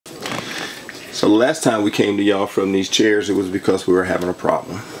So the last time we came to y'all from these chairs, it was because we were having a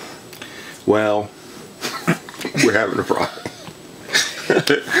problem. Well, we're having a problem.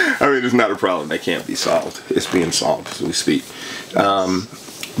 I mean, it's not a problem that can't be solved. It's being solved as we speak.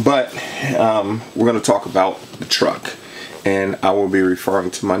 But we're going to talk about the truck. And I will be referring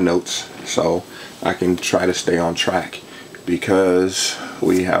to my notes so I can try to stay on track. Because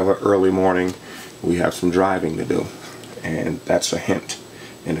we have an early morning, we have some driving to do. And that's a hint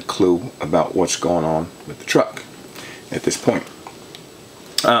and a clue about what's going on with the truck at this point.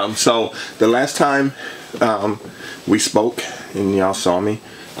 So the last time we spoke and y'all saw me,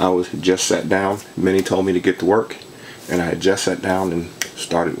 I was just sat down. Minnie told me to get to work, and I had just sat down and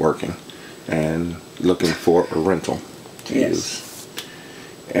started working and looking for a rental to use.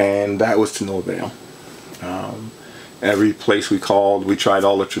 And that was to no avail. Every place we called, we tried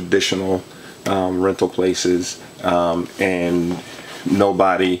all the traditional rental places, and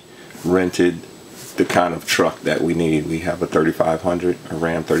nobody rented the kind of truck that we need. We have a 3500, a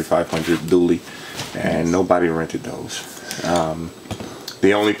Ram 3500 dually, and nobody rented those.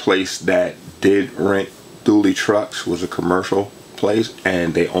 The only place that did rent dually trucks was a commercial place,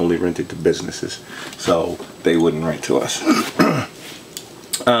 and they only rented to businesses, so they wouldn't rent to us.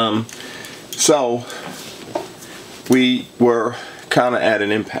 So we were kind of at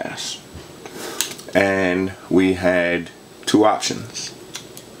an impasse, and we had two options.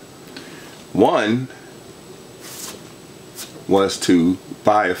 One was to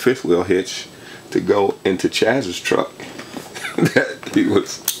buy a fifth wheel hitch to go into Chaz's truck that he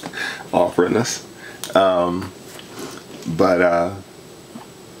was offering us, but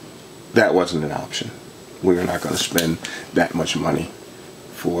that wasn't an option. We were not going to spend that much money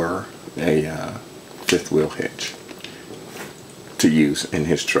for a fifth wheel hitch to use in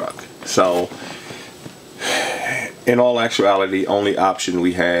his truck. So in all actuality, only option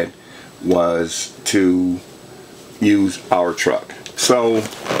we had was to use our truck. So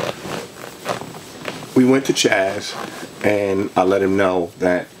we went to Chaz, and I let him know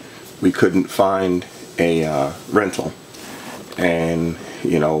that we couldn't find a rental, and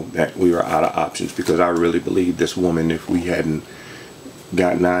you know, that we were out of options, because I really believe this woman, if we hadn't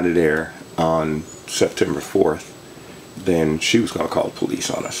gotten out of there on September 4th, then she was going to call the police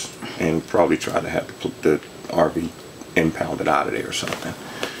on us and probably try to have the RV impounded out of there or something.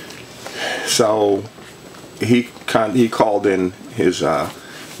 So he called in his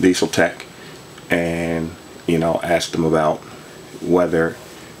diesel tech and, you know, asked him about whether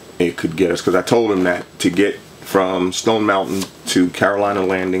it could get us, because I told him that to get from Stone Mountain to Carolina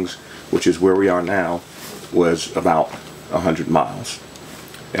Landings, which is where we are now, was about 100 miles.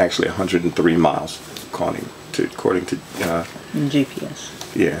 Actually 103 miles, according to GPS.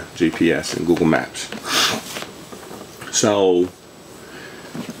 Yeah, GPS and Google Maps. So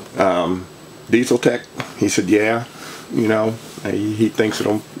diesel tech, he said, yeah, you know, he thinks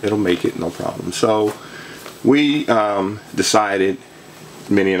it'll make it, no problem. So we decided,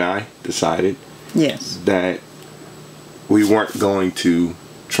 Minnie and I decided, yes, that we weren't going to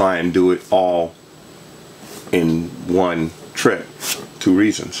try and do it all in one trip. Two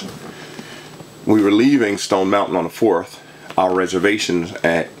reasons. We were leaving Stone Mountain on the 4th. Our reservations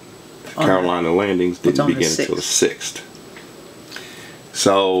at Carolina Landings didn't begin until the 6th.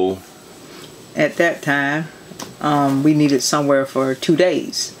 So at that time, we needed somewhere for 2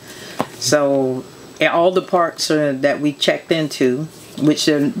 days. So all the parks that we checked into, which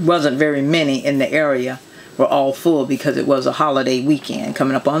there wasn't very many in the area, were all full because it was a holiday weekend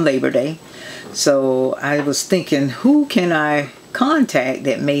coming up on Labor Day. So I was thinking, who can I contact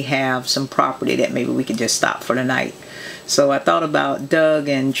that may have some property that maybe we could just stop for the night? So I thought about Doug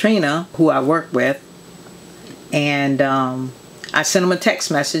and Trina, who I work with, and I sent them a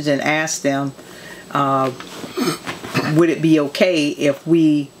text message and asked them, would it be okay if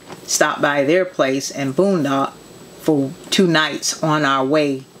we stopped by their place and boondock for 2 nights on our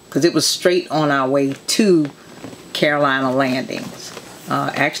way, because it was straight on our way to Carolina Landings.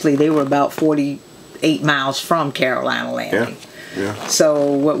 Actually, they were about 48 miles from Carolina Landing. Yeah.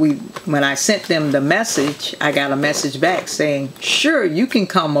 So when I sent them the message, I got a message back saying, sure, you can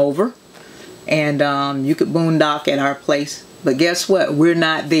come over and you could boondock at our place. But guess what? We're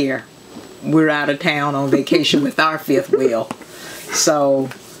not there. We're out of town on vacation with our fifth wheel. So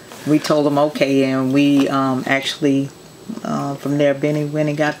we told them okay, and we actually from there, Benny went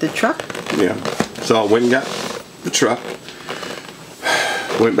and got the truck. Yeah. So I went and got the truck,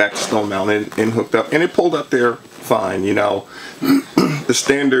 went back to Stone Mountain and hooked up, and it pulled up there fine. You know, the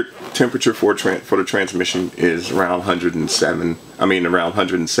standard temperature for the transmission is around 107. I mean, around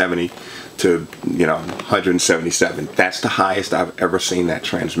 170 to 177. That's the highest I've ever seen that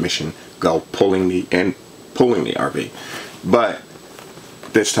transmission go, pulling the RV. But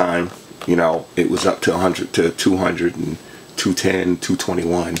this time, it was up to 100 to 200 and 210,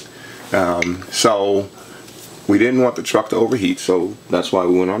 221. So we didn't want the truck to overheat, so that's why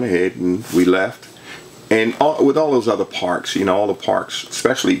we went on ahead and we left. And with all those other parks, all the parks,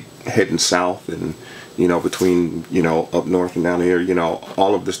 especially heading south and, between, up north and down here,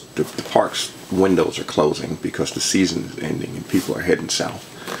 all of this, the parks windows are closing because the season is ending and people are heading south.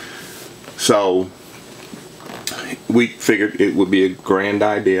 So we figured it would be a grand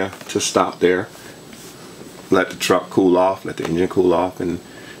idea to stop there, let the truck cool off, let the engine cool off, and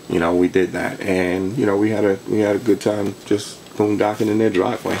we did that, and we had a good time just boondocking in their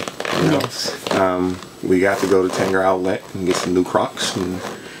driveway. Yes. We got to go to Tanger Outlet and get some new Crocs, and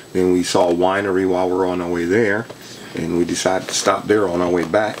then we saw a winery while we were on our way there, and we decided to stop there on our way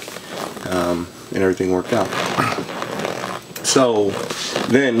back, and everything worked out. So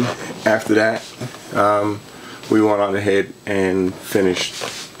then after that, we went on ahead and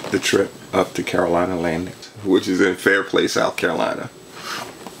finished the trip up to Carolina Landings, which is in Fairplay, South Carolina.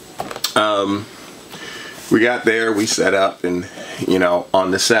 We got there, we set up, and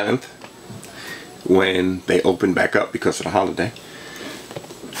on the 7th, when they opened back up because of the holiday,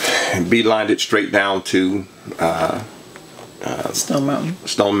 and beelined it straight down to Stone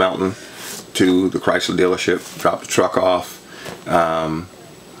Mountain to the Chrysler dealership, dropped the truck off, and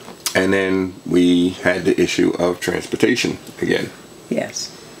then we had the issue of transportation again.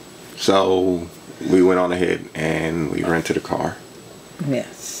 Yes. So we went on ahead and we rented a car.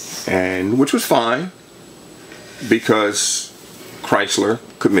 Yes. And which was fine because Chrysler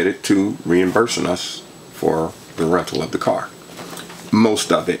committed to reimbursing us for the rental of the car.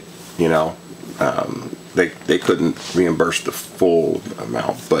 Most of it, they couldn't reimburse the full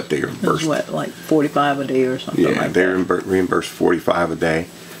amount, but they reimbursed. It was what, like $45 a day or something like that? Yeah, they reimbursed $45 a day.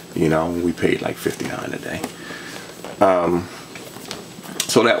 We paid like $59 a day.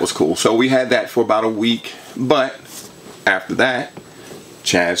 So that was cool. So we had that for about a week, but after that,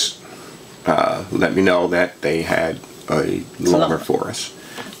 Chaz let me know that they had a loaner for us.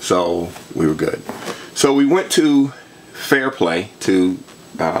 So we were good. So we went to Fairplay to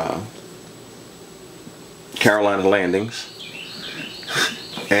Carolina Landings,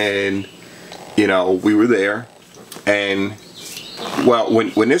 and we were there, and well,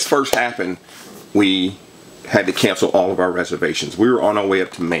 when this first happened, we had to cancel all of our reservations. We were on our way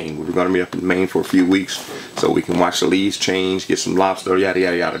up to Maine. We were going to be up in Maine for a few weeks so we can watch the leaves change, get some lobster, yada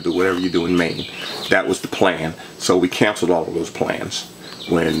yada yada, do whatever you do in Maine. That was the plan. So we canceled all of those plans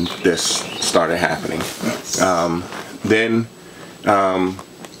when this started happening. Then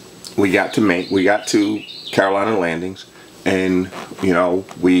we got to Maine. We got to Carolina Landings, and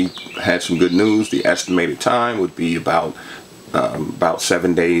we had some good news. The estimated time would be about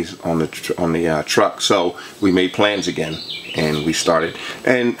 7 days on the truck. So we made plans again, and we started.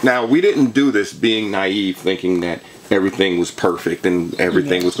 And now we didn't do this being naive, thinking that everything was perfect and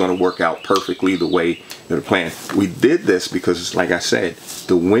everything was going to work out perfectly the way that the plan. We did this because, like I said,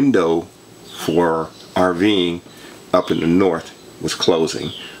 the window for RVing up in the north was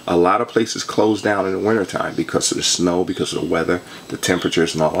closing. A lot of places closed down in the wintertime because of the snow, because of the weather, the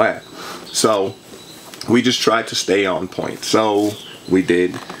temperatures and all that. So we just tried to stay on point. So we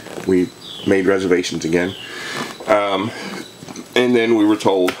did. We made reservations again. And then we were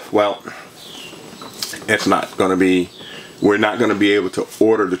told, well, it's not going to be, we're not going to be able to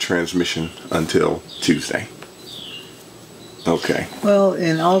order the transmission until Tuesday. Okay. Well,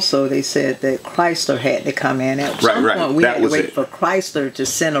 and also they said that Chrysler had to come in. At some point, we had to wait for Chrysler to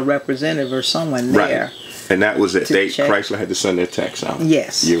send a representative or someone there. Right. And that was it. Chrysler had to send their techs out.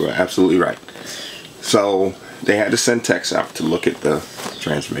 Yes. You were absolutely right. So they had to send techs out to look at the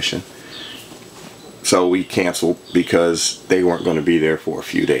transmission. So we canceled because they weren't going to be there for a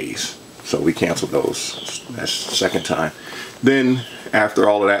few days. So we canceled those. That's the second time. Then after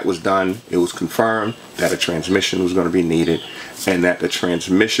all of that was done, it was confirmed that a transmission was going to be needed and that the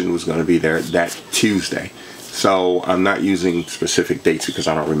transmission was going to be there that Tuesday. So I'm not using specific dates because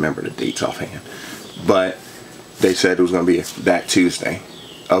I don't remember the dates offhand. But they said it was going to be that Tuesday.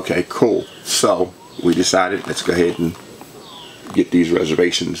 Okay, cool. So we decided, let's go ahead and get these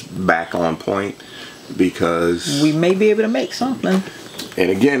reservations back on point because we may be able to make something. And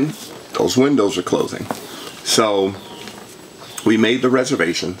again, those windows are closing. So we made the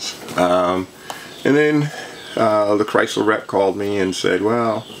reservations. And then the Chrysler rep called me and said,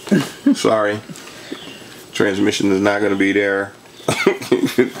 well, sorry, transmission is not going to be there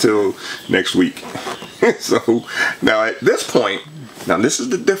until next week. So now at this point, now this is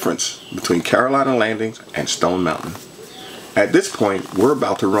the difference between Carolina Landings and Stone Mountain. At this point, we're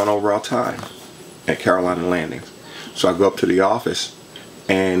about to run over our time at Carolina Landings. So I go up to the office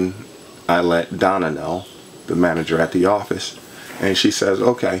and I let Donna know, the manager at the office, and she says,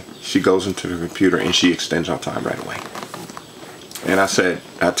 okay. She goes into the computer and she extends our time right away. And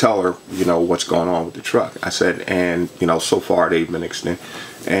I tell her, you know, what's going on with the truck. I said, and, you know, so far they've been extended.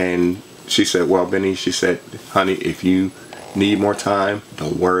 And she said, well, Benny, she said, honey, if you need more time,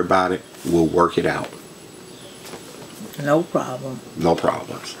 don't worry about it. We'll work it out. No problem. No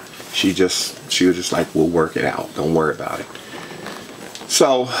problems. She was just like, we'll work it out. Don't worry about it.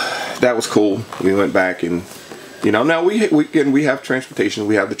 So that was cool. We went back and, you know, now we have transportation.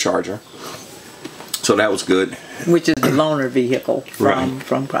 We have the Charger. So that was good. Which is the loaner vehicle from Chrysler.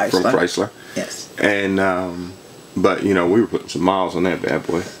 From Chrysler. Yes. And, but, you know, we were putting some miles on that bad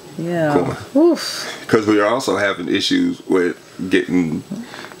boy. Yeah. Because we were also having issues with getting,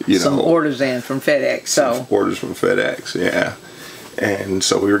 you know, some orders in from FedEx. So orders from FedEx, yeah. And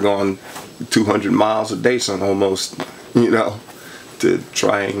so we were going 200 miles a day, so almost, you know, to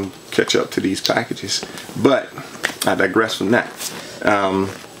try and catch up to these packages. But I digress from that.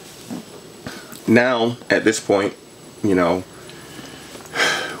 Now, at this point, you know,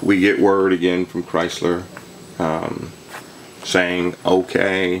 we get word again from Chrysler saying,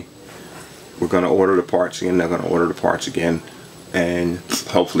 okay, we're going to order the parts again. They're going to order the parts again. And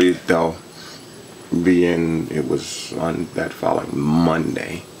hopefully they'll be in, it was on that following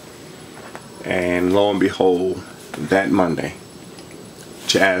Monday. And lo and behold, that Monday,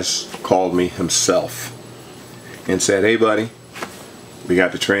 Chaz called me himself and said, hey buddy, we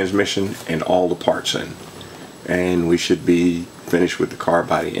got the transmission and all the parts in, and we should be finished with the car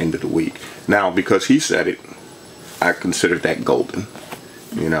by the end of the week. Now, because he said it, I considered that golden,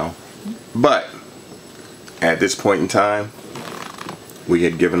 you know. But at this point in time, we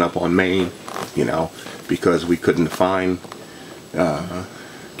had given up on Maine, you know, because we couldn't find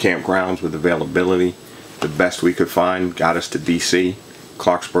campgrounds with availability. The best we could find got us to DC,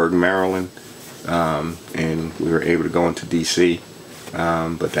 Clarksburg, Maryland, and we were able to go into DC.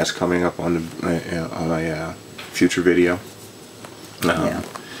 But that's coming up on a future video. Yeah.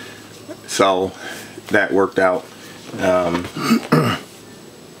 So that worked out.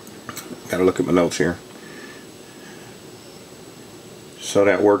 Gotta look at my notes here. So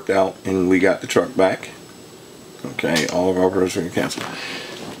that worked out, and we got the truck back. Okay, all of our orders were canceled.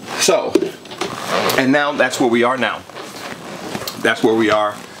 So, and now that's where we are now. That's where we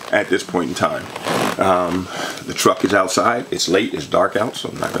are at this point in time. The truck is outside. It's late. It's dark out, so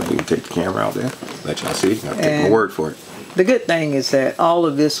I'm not going to even take the camera out there. Let y'all see. I'll take my word for it. The good thing is that all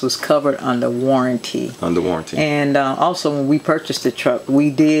of this was covered under warranty. Under warranty. And also when we purchased the truck, we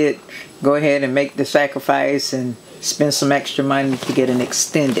did go ahead and make the sacrifice and spend some extra money to get an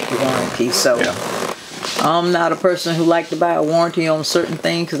extended warranty. So yeah. I'm not a person who like to buy a warranty on certain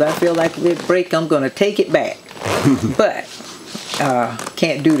things because I feel like if it breaks, I'm going to take it back. But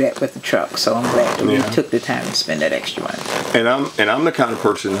can't do that with the truck, so I'm glad that we took the time to spend that extra money. And I'm the kind of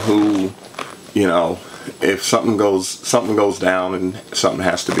person who, you know, if something goes down and something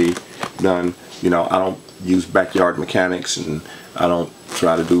has to be done, you know, I don't use backyard mechanics and I don't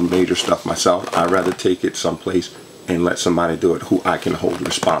try to do major stuff myself. I'd rather take it someplace and let somebody do it who I can hold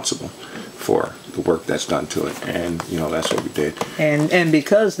responsible for the work that's done to it. And you know, that's what we did. And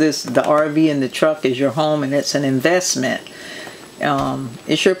because the RV and the truck is your home and it's an investment,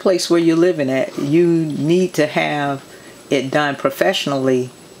 it's your place where you're living at. You need to have it done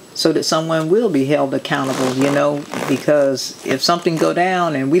professionally so that someone will be held accountable, you know, because if something go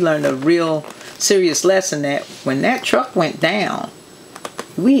down, and we learned a real serious lesson that when that truck went down,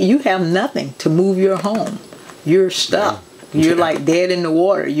 you have nothing to move your home. You're stuck. Yeah. You're like dead in the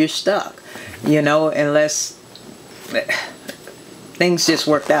water. You're stuck, you know, unless things just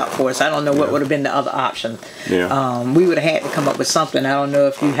worked out for us. I don't know what would have been the other option. Yeah. We would have had to come up with something. I don't know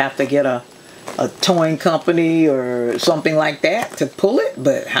if you have to get a towing company or something like that to pull it,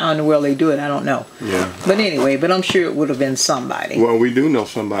 but how in the world they do it, I don't know. Yeah. But anyway, I'm sure it would have been somebody. Well, we do know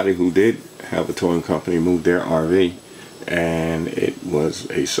somebody who did have a towing company move their RV, and it was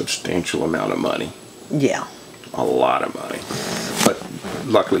a substantial amount of money. Yeah. A lot of money. But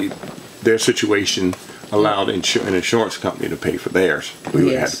luckily, their situation allowed an insurance company to pay for theirs. We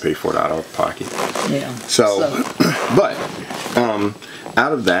would have had to pay for it out of our pocket. Yeah. So. But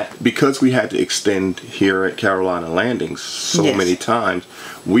out of that, because we had to extend here at Carolina Landings so many times,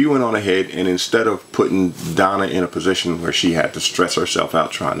 we went on ahead and instead of putting Donna in a position where she had to stress herself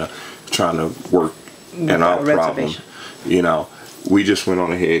out trying to work in our problem, you know, we just went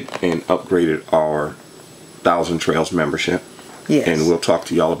on ahead and upgraded our Thousand Trails membership. Yes. And we'll talk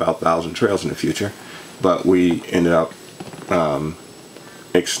to y'all about Thousand Trails in the future. But we ended up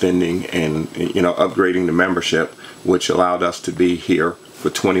extending and, you know, upgrading the membership, which allowed us to be here for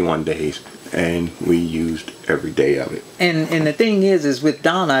 21 days. And we used every day of it. And the thing is with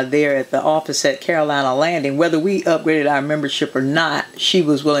Donna there at the office at Carolina Landing, whether we upgraded our membership or not, she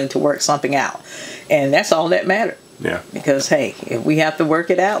was willing to work something out. And that's all that mattered. Yeah. Because, hey, if we have to work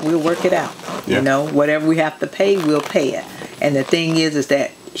it out, we'll work it out. Yeah. You know, whatever we have to pay, we'll pay it. And the thing is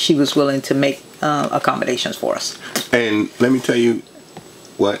that she was willing to make accommodations for us. And let me tell you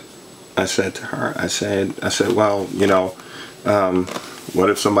what I said to her. I said, well, you know, what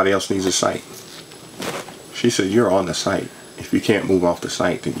if somebody else needs a site? She said, you're on the site. If you can't move off the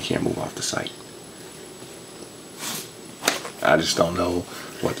site, then you can't move off the site. I just don't know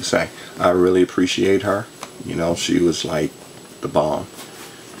what to say. I really appreciate her. You know, she was like the bomb.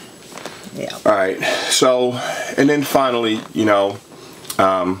 Yeah. All right. So, and then finally, you know,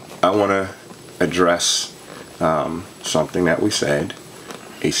 I want to address something that we said,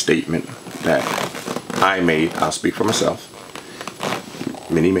 a statement that I made. I'll speak for myself.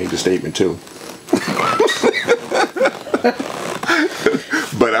 Minnie made the statement too.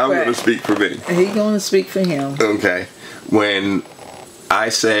 But I'm going to speak for me. He's going to speak for him. Okay. When I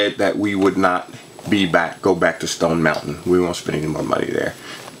said that we would not go back to Stone Mountain, we won't spend any more money there.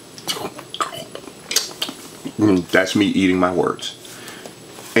 That's me eating my words.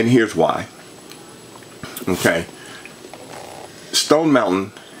 And here's why. Okay. Stone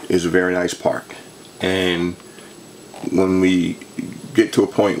Mountain is a very nice park. And when we get to a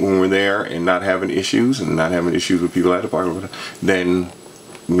point when we're there and not having issues with people at the park, then,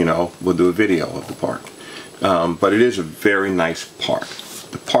 you know, we'll do a video of the park. But it is a very nice park.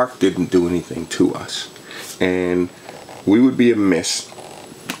 The park didn't do anything to us. And we would be amiss,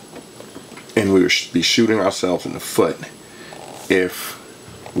 and we would be shooting ourselves in the foot if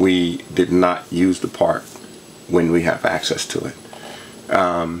we did not use the park when we have access to it.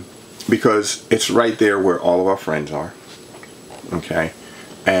 Because it's right there where all of our friends are. Okay.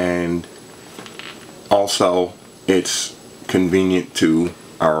 And also it's convenient to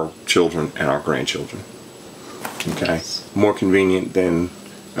our children and our grandchildren. Okay. Yes. More convenient than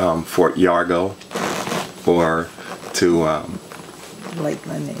Fort Yargo or to Lake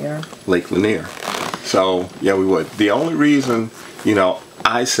Lanier. Lake Lanier. So yeah, we would. The only reason, you know,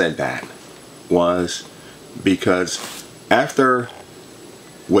 I said that was because after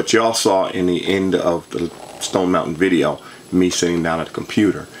what y'all saw in the end of the Stone Mountain video, me sitting down at the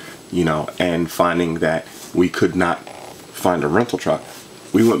computer, you know, and finding that we could not find a rental truck,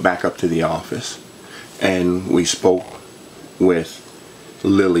 we went back up to the office and we spoke with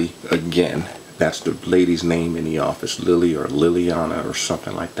Lily again. That's the lady's name in the office, Lily or Liliana or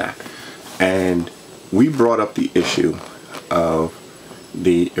something like that. And we brought up the issue of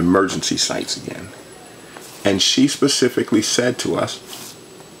the emergency sites again. And she specifically said to us,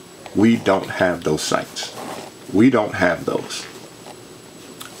 we don't have those sites. We don't have those.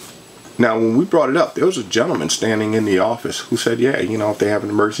 Now, when we brought it up, there was a gentleman standing in the office who said, yeah, you know, if they have an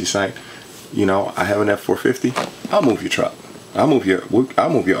emergency site, you know, I have an F450, I'll move your truck. I'll move your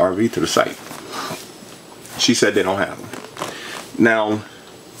RV to the site. She said they don't have them. Now,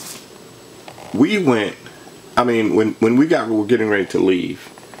 we went, I mean, when we were getting ready to leave,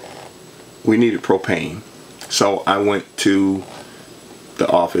 we needed propane. So I went to the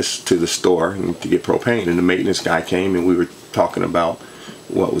office, to the store, to get propane, and the maintenance guy came and we were talking about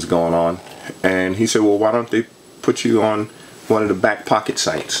what was going on. And he said, well, why don't they put you on one of the back pocket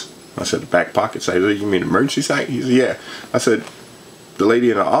sites? I said, the back pocket site? You mean emergency site? He said, yeah. I said, the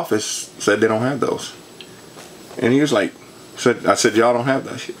lady in the office said they don't have those. And he was like, I said, y'all don't have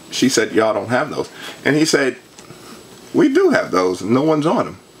those. She said, y'all don't have those. And he said, we do have those, and no one's on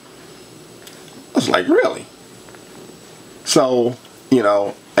them. I was like, really? So, you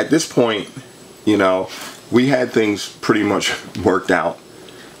know, at this point, you know, we had things pretty much worked out.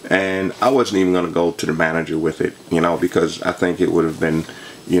 And I wasn't even going to go to the manager with it, you know, because I think it would have been,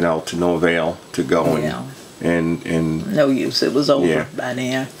 you know, to no avail to go and no use. It was over by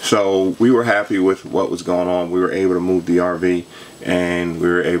then. So we were happy with what was going on. We were able to move the RV and we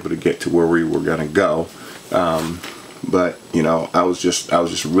were able to get to where we were going to go. But, you know, I was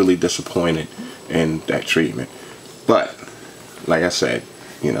just really disappointed in that treatment. But like I said,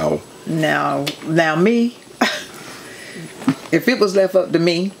 you know, now me, if it was left up to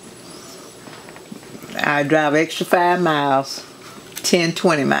me, I'd drive extra 5 miles, 10,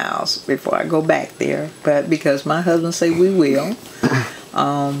 20 miles before I go back there. But because my husband say we will,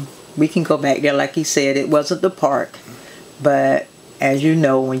 we can go back there. Like he said, it wasn't the park, but as you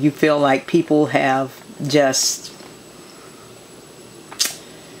know, when you feel like people have just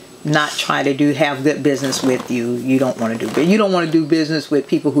not try to have good business with you, you don't want to do. But you don't want to do business with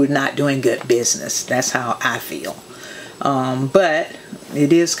people who are not doing good business. That's how I feel. But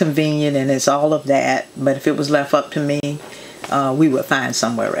it is convenient and it's all of that. But if it was left up to me, we would find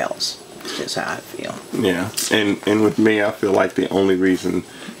somewhere else. That's just how I feel. Yeah, and with me, I feel like the only reason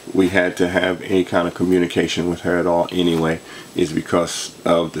we had to have any kind of communication with her at all anyway is because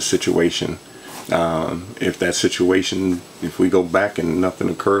of the situation. If that situation, if we go back and nothing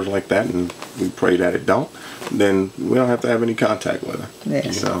occurs like that, and we pray that it don't, then we don't have to have any contact with her.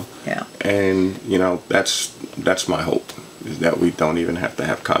 Yes. You know? Yeah. And you know, that's my hope, is that we don't even have to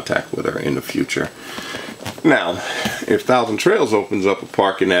have contact with her in the future. Now, if Thousand Trails opens up a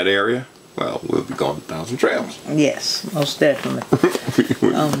park in that area, well, we'll be going to Thousand Trails. Yes, most definitely.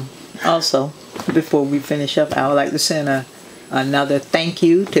 Also, before we finish up, I would like to send another thank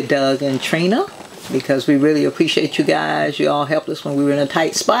you to Doug and Trina, because we really appreciate you guys. You all helped us when we were in a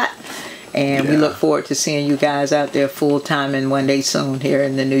tight spot, and we look forward to seeing you guys out there full time and one day soon here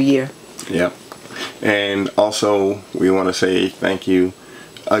in the new year. Yep. And also, we want to say thank you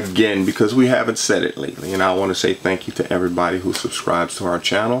again, because we haven't said it lately, and I want to say thank you to everybody who subscribes to our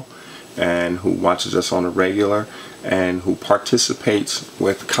channel and who watches us on a regular and who participates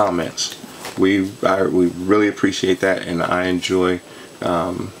with comments. We really appreciate that, and I enjoy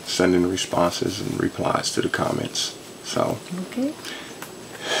sending responses and replies to the comments. So, okay.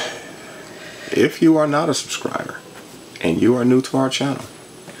 If you are not a subscriber and you are new to our channel,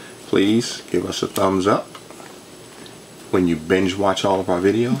 please give us a thumbs up when you binge watch all of our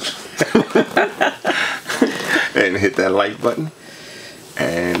videos and hit that like button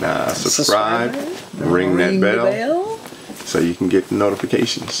and subscribe, ring that bell so you can get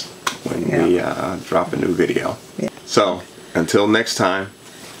notifications when we drop a new video. Yeah. So until next time,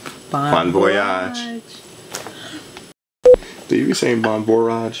 bon voyage. Do you be saying bon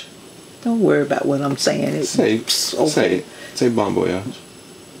voyage? Don't worry about what I'm saying. Say it. Say bon voyage.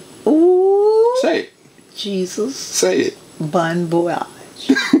 Ooh. Say it. Jesus. Say it. Bon voyage.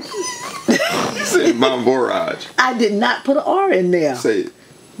 Say bon voyage. I did not put an R in there. Say it.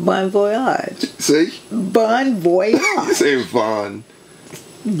 Bon voyage. See? Bon voyage. You say bon.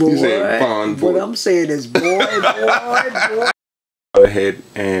 Boy, you say bon voyage. What I'm saying is boy. Went ahead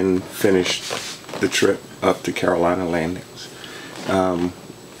and finished the trip up to Carolina Landings,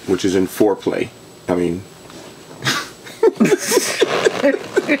 which is in foreplay. I mean,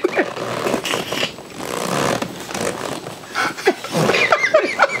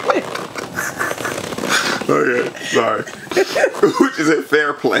 okay, sorry. Which is in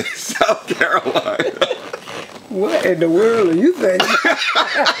Fairplay, South Carolina. What in the world are you thinking?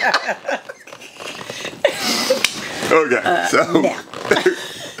 Okay,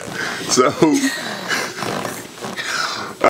 so